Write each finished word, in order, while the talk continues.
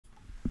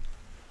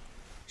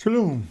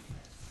Shalom,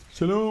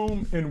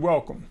 Shalom, and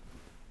welcome.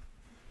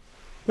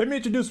 Let me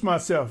introduce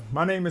myself.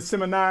 My name is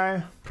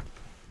Symmanayah,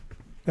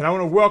 and I want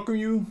to welcome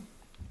you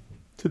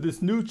to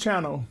this new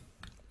channel,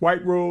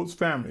 White Roads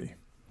Family.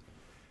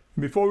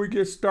 And before we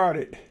get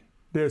started,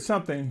 there's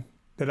something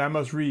that I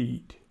must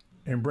read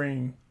and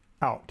bring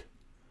out.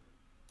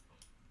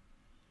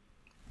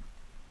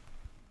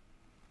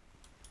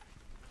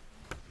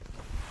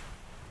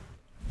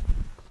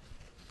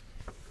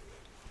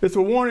 It's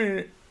a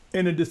warning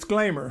and a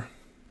disclaimer.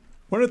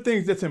 One of the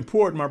things that's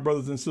important, my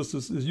brothers and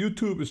sisters, is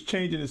YouTube is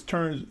changing its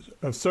terms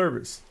of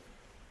service.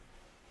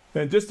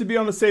 And just to be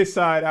on the safe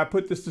side, I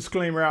put this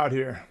disclaimer out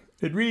here.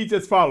 It reads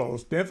as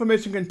follows. The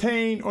information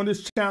contained on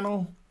this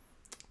channel,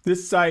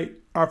 this site,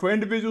 are for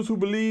individuals who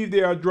believe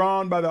they are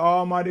drawn by the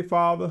Almighty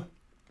Father,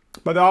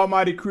 by the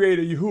Almighty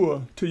Creator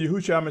Yahuah to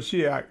Yahusha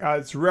Mashyach,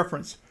 as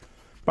referenced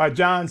by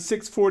John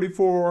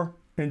 6:44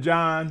 and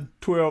John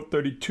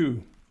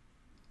 12:32.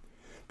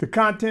 The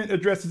content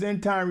addresses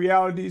end-time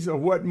realities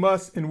of what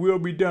must and will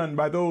be done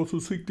by those who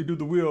seek to do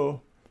the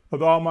will of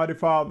the Almighty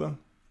Father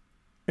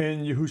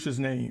in Yahusha's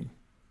name.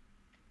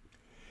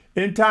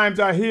 End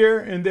times are here,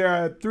 and there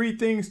are three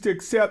things to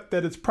accept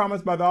that is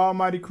promised by the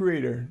Almighty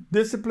Creator: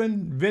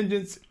 discipline,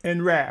 vengeance,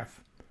 and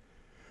wrath.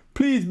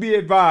 Please be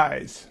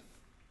advised,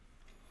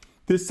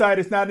 this site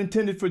is not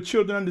intended for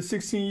children under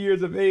 16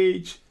 years of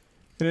age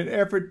in an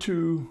effort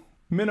to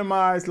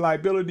minimize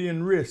liability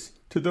and risk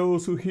to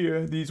those who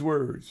hear these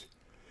words.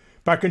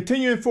 By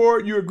continuing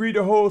forward, you agree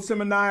to hold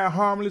Symmanayah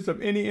harmless of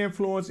any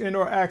influence in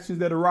or actions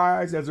that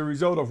arise as a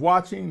result of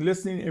watching,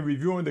 listening, and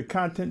reviewing the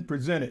content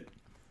presented.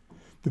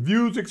 The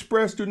views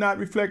expressed do not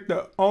reflect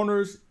the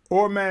owners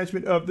or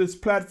management of this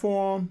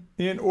platform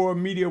and or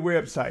media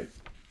website.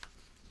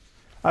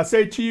 I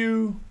say to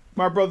you,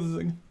 my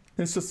brothers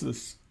and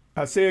sisters,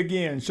 I say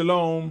again,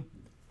 Shalom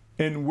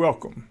and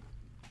welcome.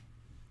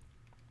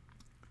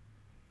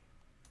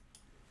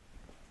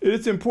 It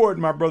is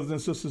important, my brothers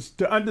and sisters,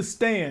 to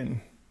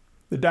understand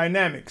the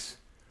dynamics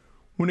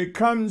when it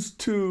comes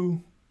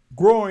to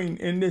growing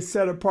in this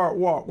set-apart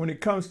walk, when it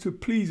comes to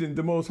pleasing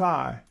the Most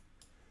High.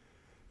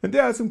 And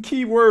there are some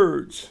key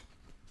words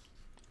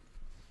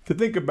to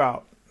think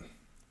about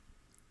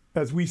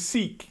as we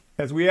seek,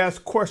 as we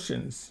ask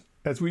questions,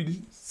 as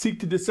we seek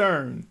to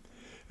discern.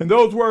 And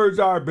those words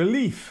are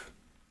belief,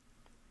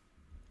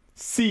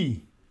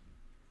 see,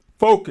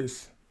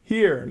 focus,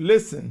 hear,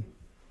 listen,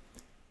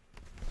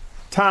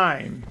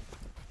 time,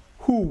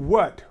 who,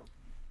 what,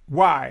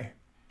 why,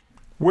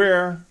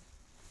 where,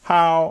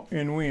 how,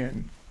 and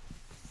when.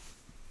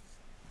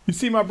 You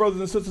see, my brothers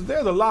and sisters,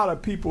 there's a lot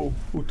of people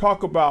who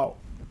talk about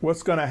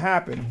what's going to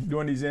happen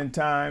during these end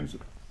times,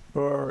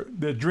 or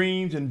their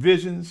dreams and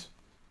visions.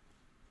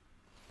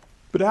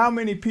 But how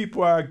many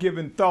people are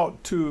giving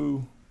thought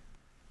to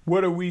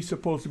what are we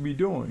supposed to be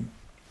doing?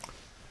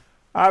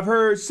 I've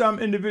heard some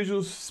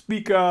individuals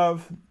speak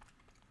of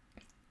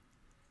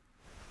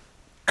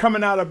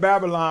coming out of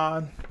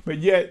Babylon, but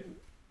yet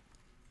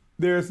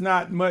there's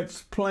not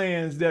much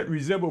plans that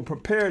resemble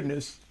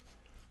preparedness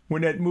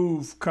when that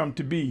move come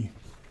to be.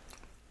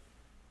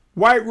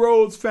 White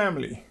Roads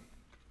Family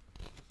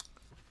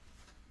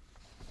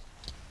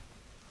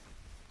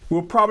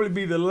will probably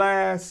be the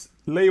last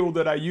label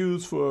that I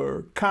use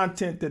for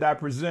content that I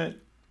present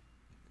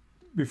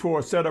before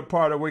a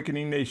set-apart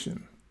awakening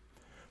nation.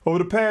 Over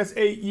the past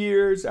 8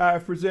 years,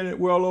 I've presented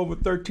well over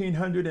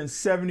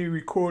 1,370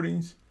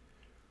 recordings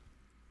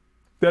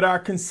that are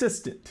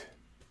consistent.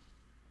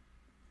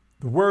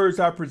 The words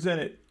I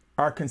presented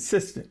are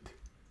consistent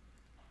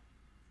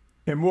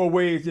in more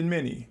ways than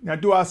many. Now,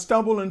 do I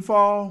stumble and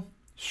fall?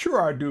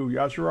 Sure I do,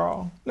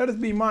 Yashar'al. Let us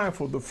be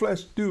mindful, the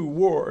flesh do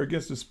war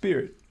against the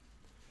spirit.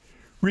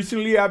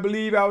 Recently, I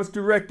believe I was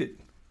directed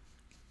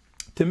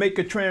to make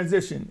a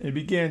transition and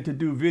begin to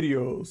do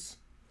videos,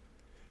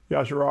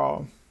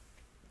 Yashar'al.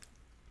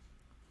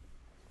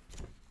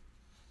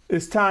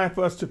 It's time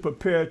for us to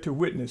prepare to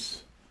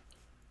witness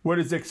what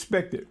is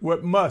expected,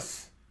 what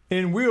must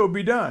and will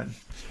be done.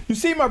 You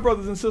see, my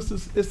brothers and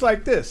sisters, it's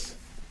like this.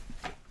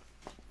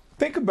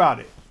 Think about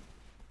it.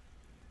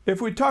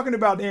 If we're talking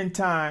about end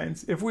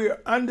times, if we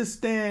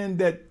understand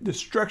that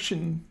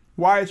destruction,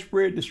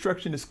 widespread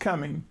destruction is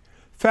coming,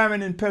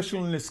 famine and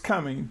pestilence is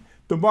coming,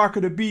 the mark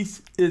of the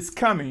beast is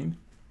coming,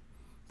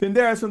 then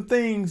there are some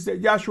things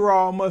that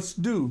Yashar'al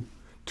must do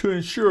to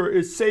ensure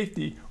its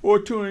safety or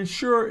to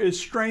ensure its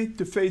strength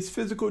to face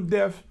physical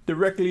death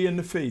directly in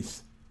the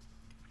face.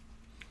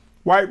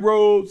 White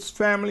Roads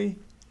Family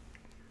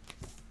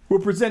will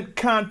present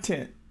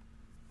content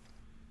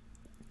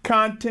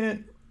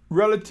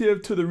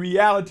relative to the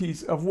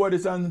realities of what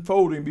is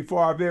unfolding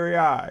before our very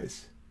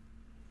eyes.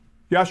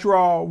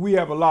 Yashar'al, we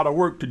have a lot of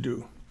work to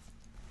do.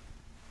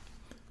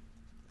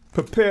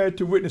 Prepared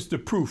to witness the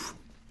proof.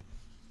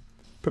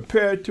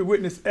 Prepared to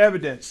witness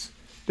evidence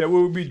that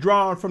will be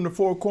drawn from the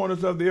four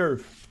corners of the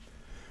earth.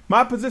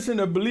 My position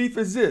of belief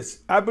is this.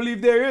 I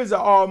believe there is an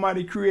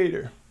Almighty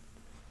Creator,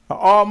 an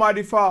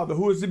Almighty Father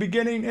who is the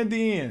beginning and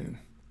the end.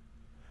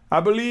 I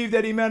believe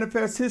that he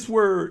manifests his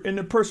word in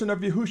the person of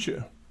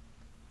Yahusha.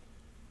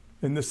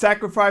 and the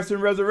sacrifice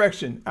and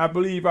resurrection, I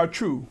believe, are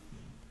true.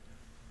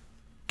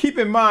 Keep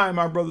in mind,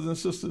 my brothers and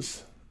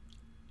sisters,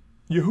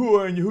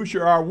 Yahuah and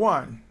Yahusha are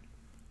one,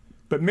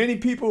 but many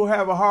people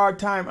have a hard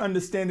time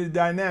understanding the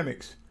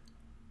dynamics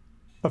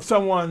of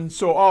someone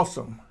so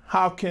awesome.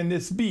 How can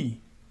this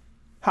be?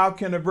 How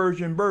can a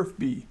virgin birth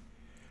be?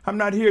 I'm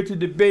not here to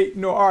debate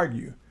nor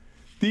argue.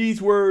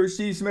 These words,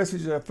 these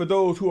messages are for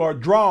those who are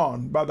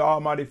drawn by the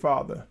Almighty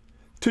Father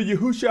to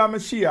Yahusha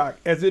Mashyach,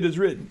 as it is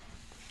written.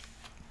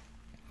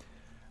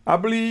 I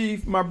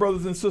believe, my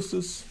brothers and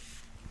sisters,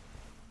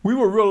 we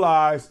will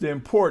realize the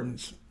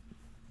importance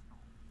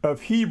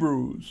of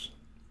Hebrews,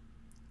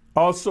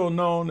 also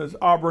known as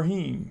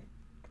Abrahym,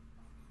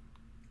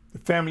 the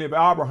family of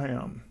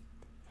Abraham,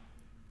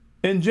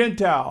 and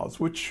Gentiles,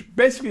 which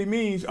basically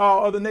means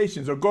all other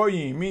nations, or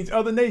Goym means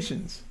other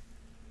nations.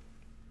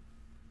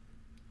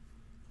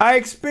 I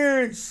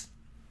experienced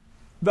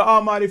the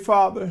Almighty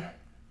Father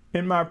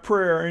in my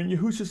prayer in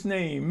Yahusha's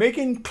name,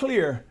 making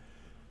clear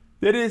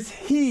that it is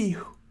He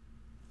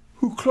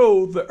who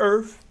clothed the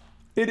earth.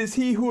 It is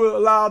He who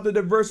allowed the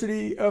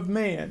diversity of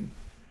man,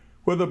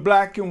 whether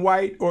black and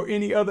white or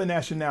any other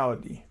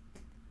nationality.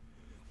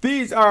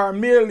 These are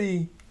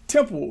merely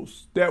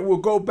temples that will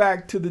go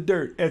back to the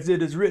dirt, as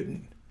it is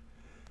written.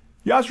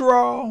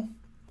 Yashar'al,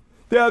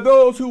 there are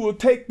those who will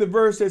take the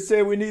verse that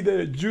say we're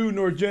neither Jew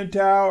nor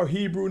Gentile, or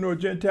Hebrew nor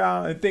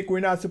Gentile, and think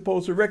we're not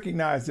supposed to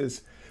recognize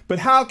this. But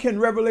how can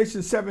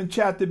Revelation 7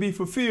 chapter be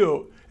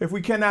fulfilled if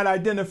we cannot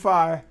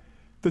identify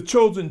the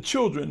chosen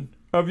children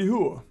of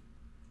Yahuah?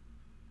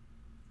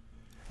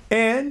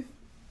 And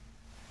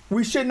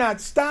we should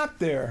not stop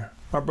there,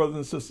 my brothers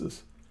and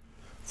sisters.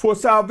 For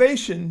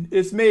salvation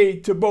is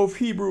made to both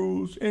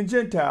Hebrews and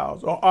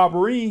Gentiles, or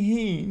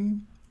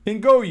Abrahym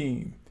and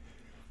Goym.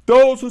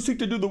 Those who seek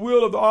to do the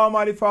will of the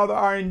Almighty Father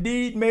are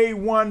indeed made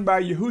one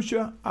by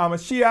Yahusha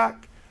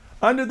Mashyach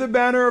under the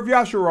banner of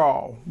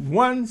Yashar'al,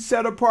 one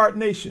set apart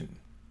nation.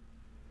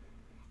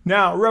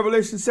 Now,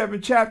 Revelation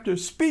 7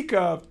 chapters speak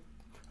of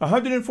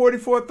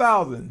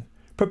 144,000.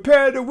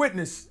 Prepare to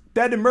witness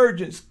that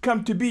emergence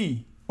come to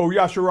be, O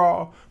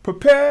Yashar'al.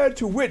 Prepare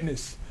to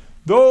witness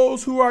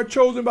those who are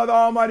chosen by the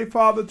Almighty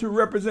Father to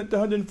represent the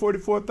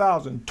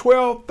 144,000.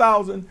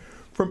 12,000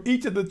 from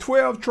each of the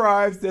 12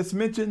 tribes that's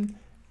mentioned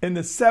in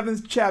the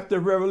 7th chapter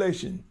of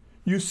Revelation.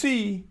 You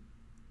see,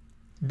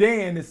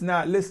 Dan is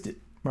not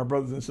listed, my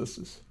brothers and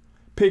sisters.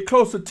 Pay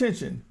close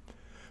attention.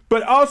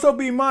 But also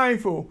be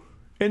mindful,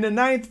 in the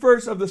 9th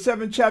verse of the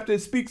 7th chapter,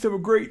 it speaks of a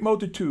great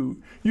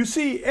multitude. You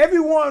see,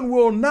 everyone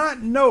will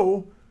not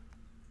know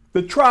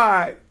the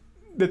tribe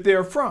that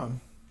they're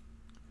from.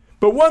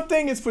 But one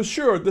thing is for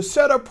sure, the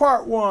set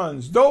apart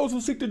ones, those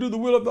who seek to do the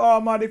will of the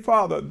Almighty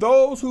Father,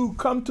 those who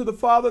come to the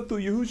Father through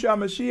Yahusha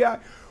Mashyach,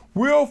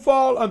 will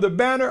fall under the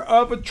banner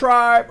of a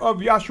tribe of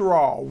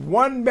Yashar'al.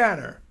 One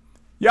banner,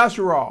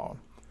 Yashar'al.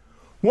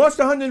 Once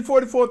the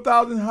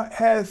 144,000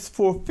 has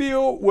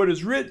fulfilled what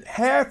is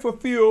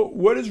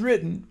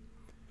written,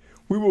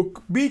 we will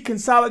be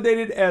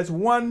consolidated as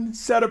one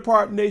set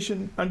apart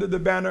nation under the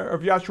banner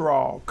of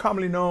Yashar'al,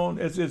 commonly known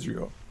as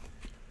Israel.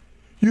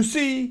 You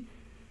see,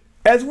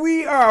 as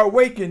we are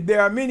awakened,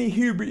 there are many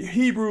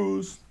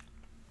Hebrews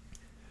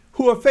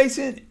who are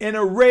facing an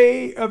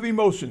array of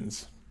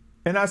emotions.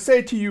 And I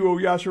say to you, O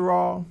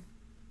Yashar'al,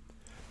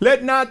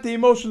 let not the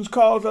emotions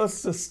cause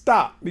us to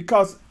stop,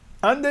 because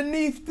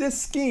underneath this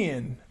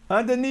skin,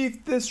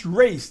 underneath this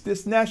race,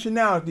 this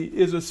nationality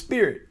is a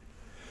spirit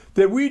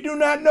that we do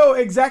not know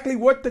exactly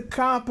what the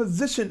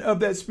composition of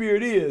that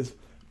spirit is,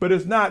 but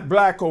it's not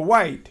black or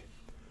white.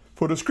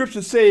 For the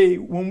scriptures say,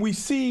 when we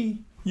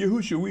see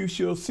Yahusha, we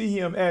shall see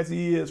him as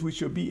he is, we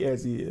shall be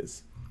as he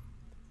is.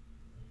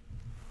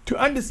 To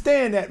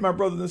understand that, my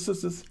brothers and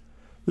sisters,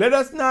 let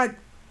us not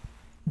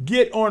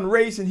get on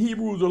race and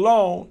Hebrews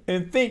alone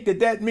and think that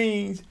that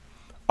means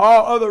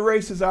all other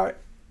races are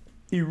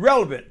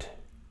irrelevant.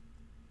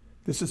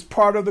 This is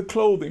part of the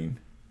clothing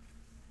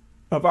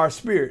of our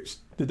spirits,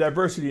 the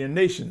diversity in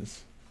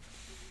nations.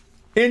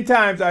 End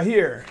times are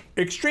here.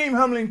 Extreme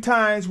humbling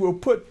times will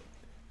put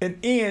an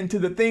end to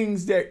the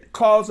things that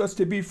cause us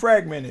to be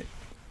fragmented,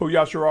 O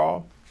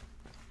Yashar'al.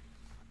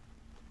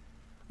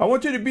 I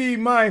want you to be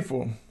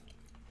mindful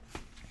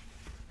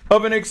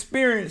of an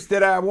experience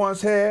that I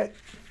once had.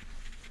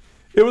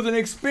 It was an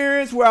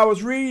experience where I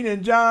was reading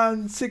in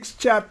John 6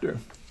 chapter,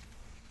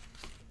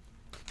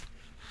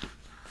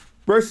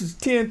 verses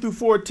 10 through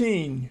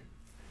 14.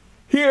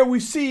 Here we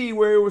see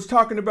where it was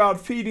talking about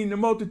feeding the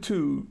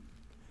multitude.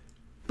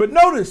 But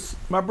notice,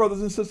 my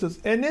brothers and sisters,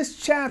 in this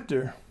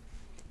chapter,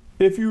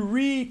 if you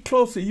read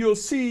closely, you'll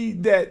see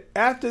that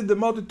after the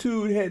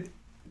multitude had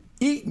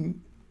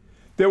eaten,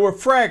 there were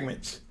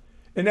fragments.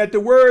 And at the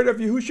word of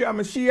Yahusha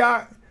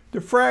Mashyach,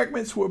 the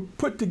fragments were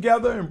put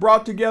together and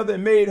brought together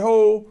and made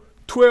whole,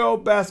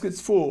 12 baskets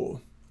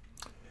full.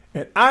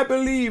 And I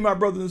believe, my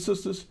brothers and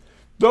sisters,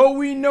 though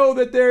we know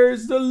that there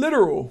is the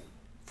literal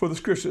for the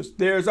scriptures,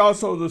 there is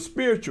also the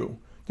spiritual.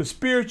 The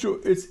spiritual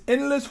is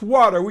endless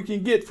water we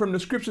can get from the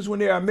scriptures when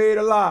they are made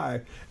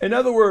alive. In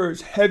other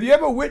words, have you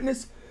ever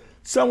witnessed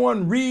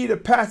someone read a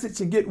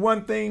passage and get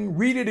one thing,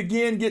 read it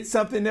again, get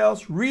something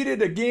else, read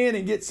it again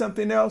and get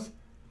something else.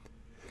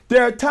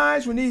 There are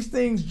times when these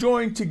things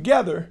join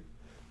together.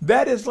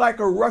 That is like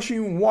a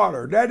rushing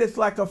water. That is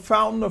like a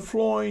fountain of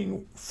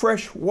flowing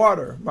fresh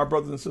water, my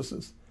brothers and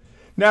sisters.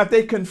 Now, if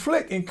they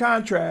conflict and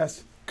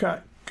contrast,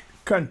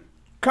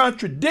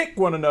 contradict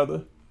one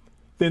another,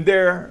 then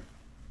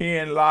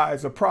therein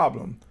lies a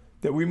problem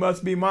that we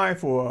must be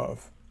mindful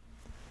of.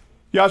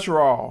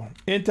 Yashar'al,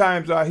 end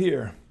times are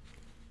here.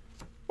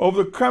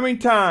 Over the coming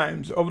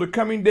times, over the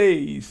coming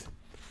days,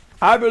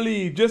 I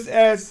believe just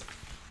as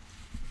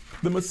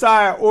the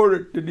Messiah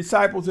ordered the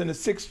disciples in the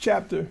 6th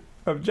chapter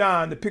of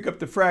John to pick up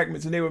the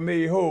fragments and they were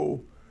made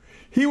whole,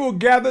 he will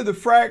gather the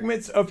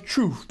fragments of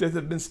truth that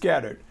have been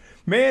scattered.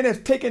 Man has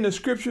taken the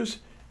scriptures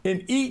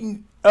and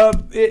eaten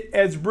of it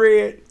as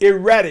bread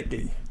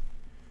erratically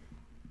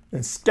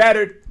and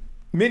scattered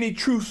many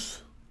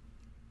truths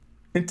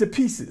into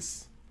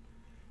pieces.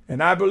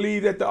 And I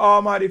believe that the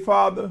Almighty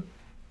Father,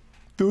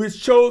 through his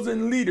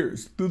chosen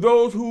leaders, through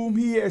those whom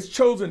he has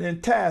chosen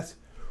and tasked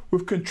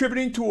with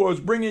contributing towards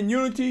bringing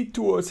unity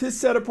towards his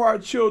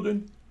set-apart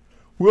children,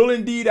 will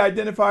indeed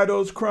identify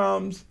those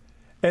crumbs.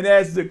 And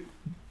as the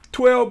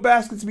 12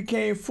 baskets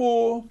became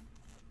full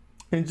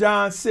in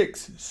John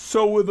 6,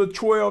 so will the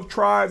 12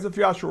 tribes of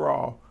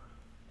Yashar'al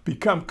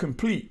become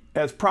complete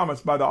as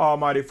promised by the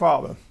Almighty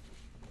Father.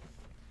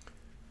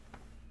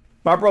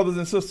 My brothers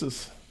and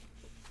sisters,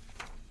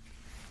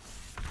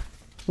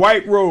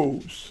 White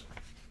Rose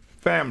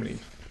family,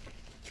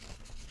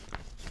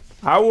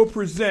 I will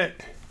present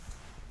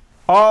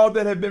all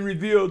that have been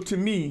revealed to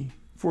me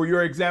for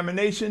your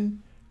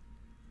examination,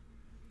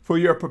 for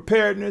your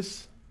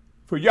preparedness,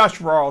 for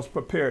Yashar'al's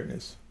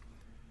preparedness.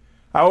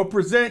 I will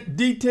present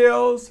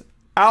details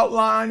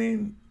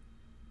outlining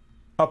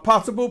a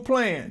possible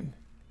plan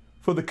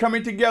for the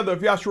coming together of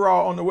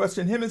Yashar'al on the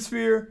Western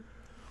Hemisphere,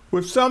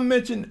 with some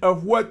mention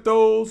of what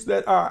those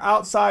that are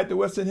outside the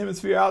Western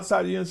Hemisphere,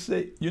 outside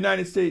the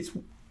United States,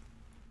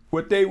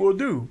 what they will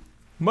do,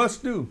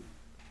 must do.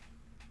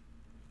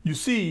 You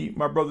see,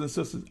 my brothers and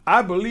sisters,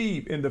 I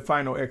believe in the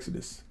final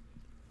Exodus.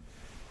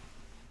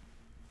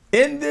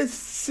 In this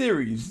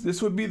series,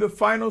 this would be the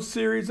final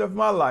series of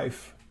my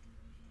life,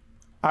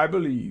 I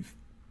believe,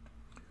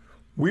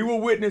 we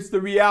will witness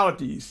the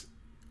realities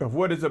of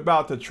what is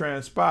about to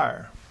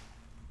transpire.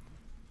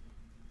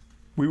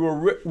 We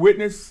will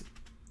witness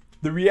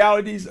the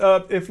realities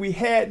of if we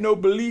had no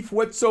belief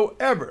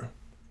whatsoever.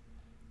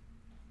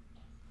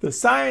 The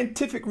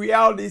scientific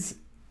realities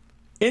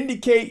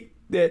indicate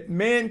that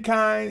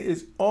mankind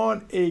is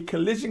on a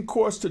collision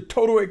course to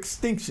total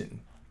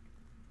extinction,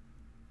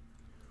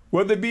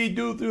 whether it be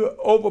due to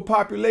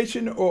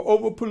overpopulation or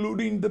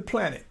overpolluting the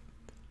planet.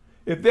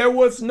 If there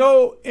was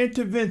no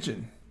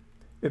intervention,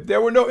 if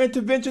there were no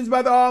interventions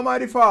by the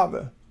Almighty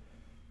Father,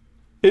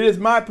 it is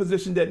my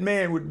position that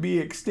man would be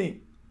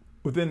extinct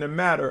within a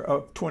matter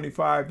of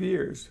 25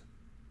 years,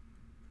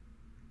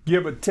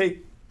 give or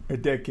take a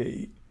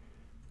decade.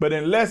 But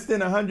in less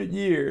than 100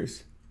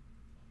 years,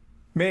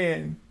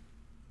 man,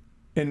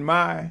 in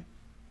my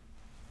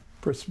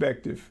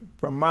perspective,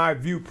 from my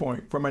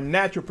viewpoint, from a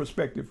natural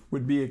perspective,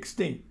 would be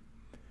extinct.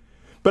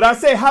 But I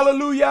say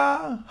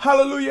hallelujah,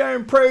 hallelujah,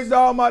 and praise the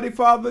Almighty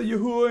Father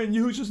Yahuah in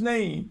Yahusha's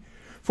name.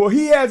 For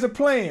he has a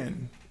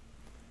plan.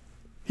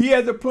 He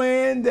has a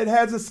plan that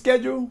has a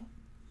schedule,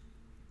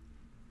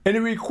 and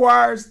it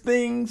requires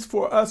things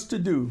for us to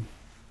do.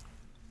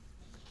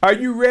 Are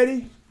you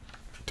ready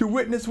to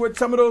witness what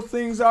some of those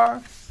things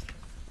are?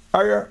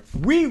 Are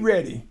we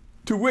ready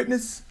to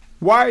witness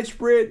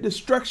widespread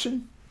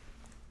destruction,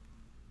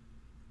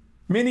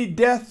 many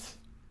deaths?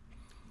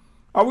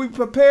 Are we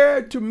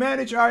prepared to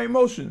manage our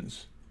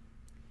emotions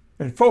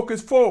and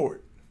focus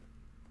forward?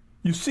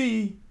 You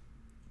see,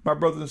 my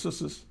brothers and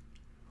sisters,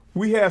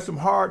 we have some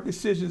hard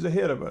decisions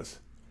ahead of us.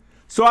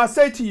 So I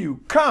say to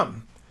you,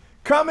 come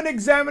and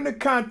examine the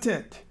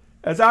content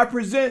as I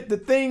present the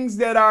things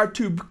that are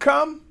to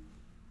come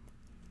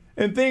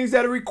and things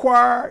that are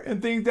required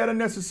and things that are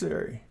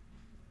necessary.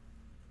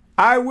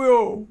 I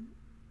will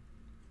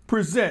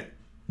present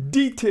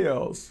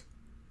details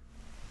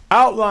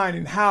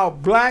outlining how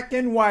black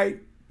and white,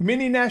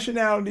 many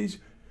nationalities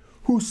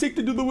who seek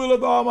to do the will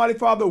of the Almighty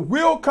Father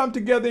will come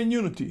together in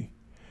unity.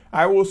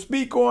 I will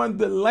speak on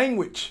the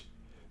language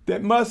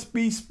that must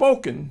be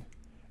spoken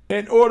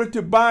in order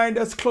to bind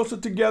us closer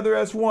together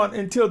as one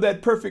until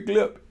that perfect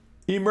lip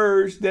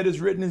emerge that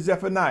is written in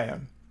Zephaniah.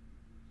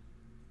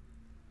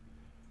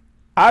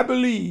 I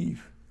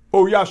believe,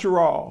 O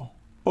Yashar'al,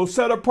 O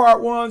set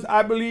apart ones,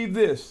 I believe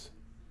this,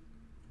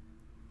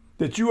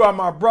 that you are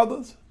my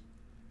brothers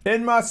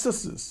and my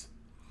sisters.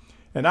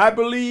 And I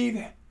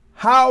believe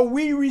how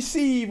we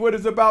receive what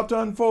is about to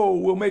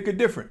unfold will make a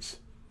difference.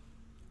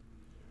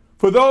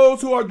 For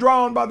those who are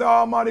drawn by the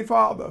Almighty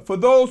Father, for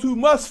those who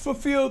must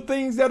fulfill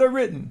things that are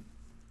written,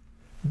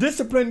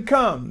 discipline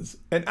comes,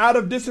 and out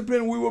of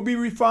discipline we will be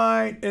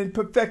refined and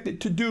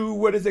perfected to do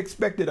what is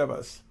expected of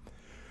us.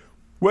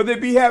 Whether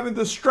it be having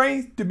the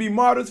strength to be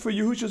martyrs for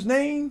Yahusha's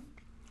name,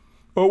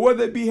 or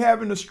whether it be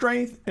having the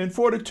strength and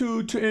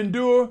fortitude to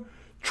endure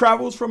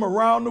travels from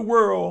around the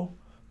world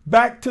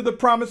back to the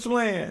promised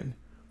land,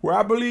 where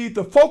I believe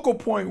the focal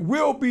point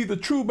will be the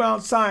true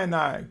Mount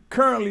Sinai,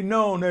 currently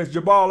known as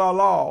Jabal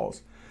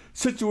al-Lawz,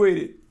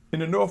 situated in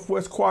the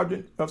northwest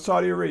quadrant of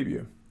Saudi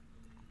Arabia.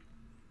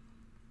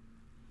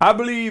 I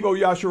believe, O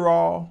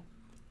Yashar'al,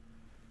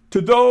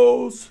 to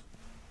those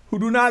who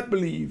do not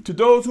believe, to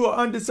those who are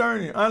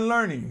undiscerning,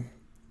 unlearning,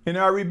 and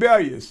are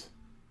rebellious,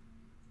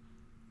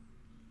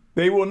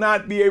 they will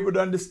not be able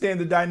to understand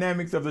the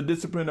dynamics of the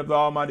discipline of the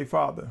Almighty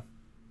Father.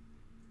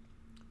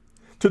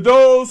 To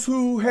those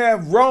who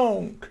have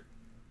wronged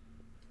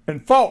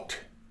and fought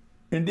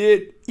and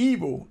did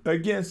evil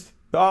against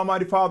the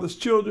Almighty Father's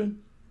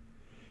children,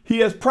 He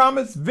has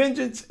promised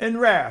vengeance and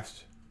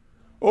wrath.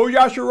 O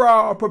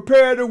Yashar'al,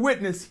 prepare to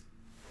witness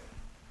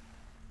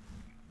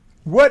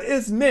what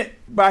is meant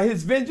by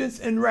His vengeance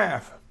and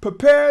wrath.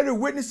 Prepare to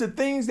witness the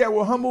things that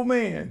will humble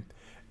man.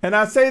 And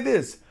I say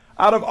this,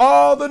 out of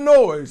all the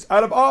noise,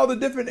 out of all the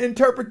different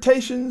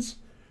interpretations,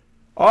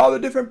 all the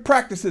different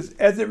practices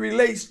as it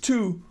relates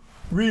to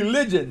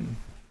religion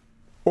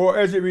or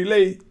as it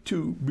relates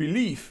to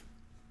belief,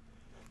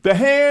 the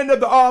hand of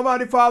the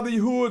Almighty Father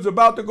Yahuah is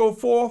about to go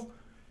forth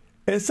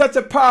in such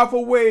a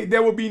powerful way,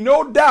 there will be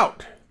no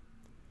doubt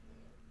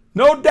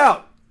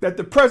that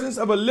the presence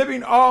of a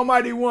living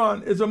Almighty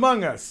One is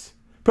among us.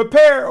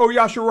 Prepare, O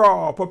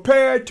Yashar'al,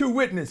 prepare to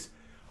witness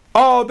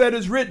all that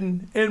is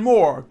written and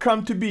more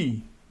come to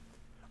be.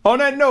 On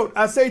that note,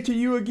 I say to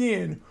you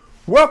again,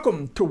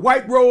 welcome to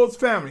White Rose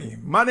family.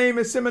 My name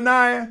is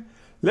Symmanayah.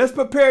 Let's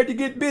prepare to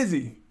get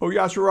busy, O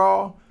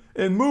Yashar'al,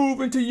 and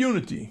move into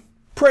unity.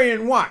 Pray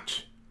and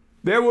watch.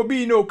 There will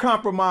be no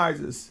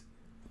compromises.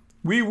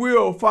 We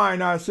will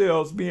find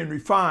ourselves being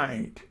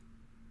refined,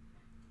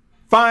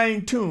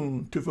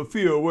 fine-tuned to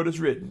fulfill what is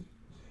written.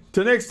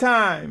 Till next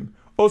time,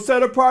 O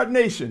set-apart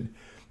nation,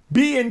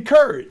 be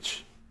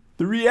encouraged.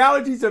 The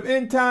realities of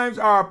end times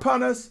are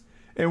upon us,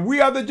 and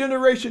we are the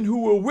generation who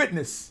will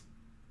witness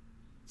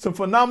some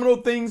phenomenal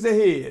things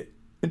ahead.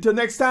 Until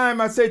next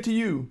time, I say to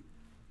you,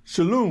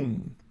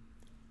 Shalom,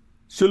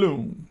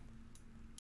 Shalom.